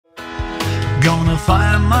Gonna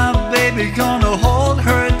find my baby, gonna hold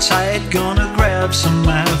her tight, gonna grab some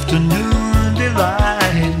afternoon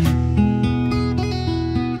delight.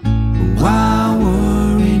 Why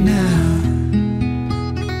worry now?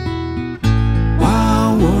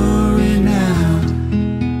 Why worry now?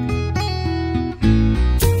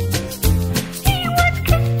 He would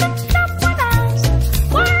kiss the someone else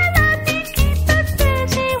while I did keep us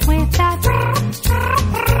busy with that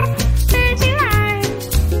busy life.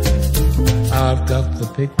 I've got the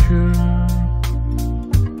picture,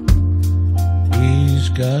 he's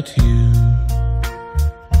got you.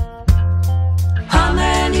 How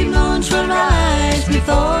many moons will rise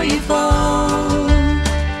before you fall?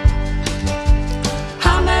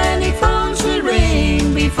 How many phones will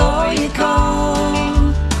ring before you call?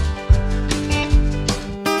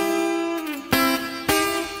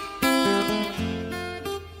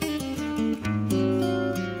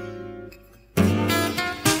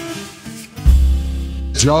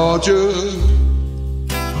 Georgia,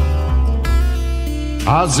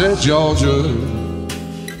 I said Georgia,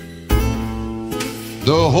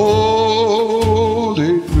 the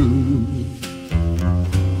holy blue.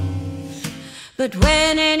 But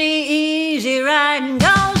when any easy riding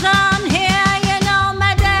goes on here, you know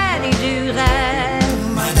my daddy do that.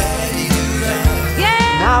 My daddy do that.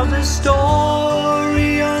 Yeah. Now the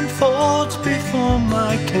story unfolds before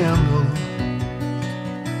my candle,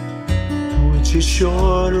 which is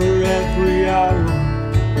shorter every hour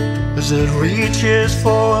as it reaches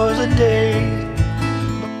for the day.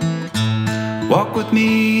 Walk with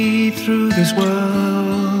me through this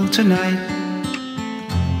world tonight.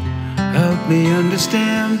 Help me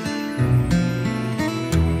understand.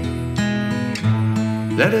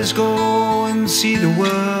 Let us go and see the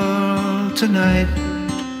world tonight.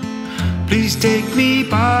 Please take me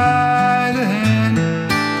by the hand.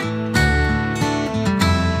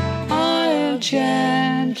 I'll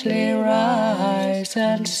gently rise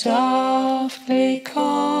and softly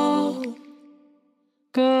call.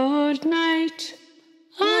 Good night,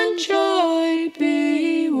 and joy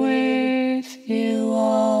be with you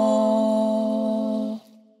all.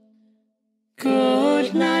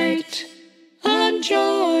 Good night, and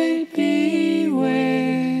joy be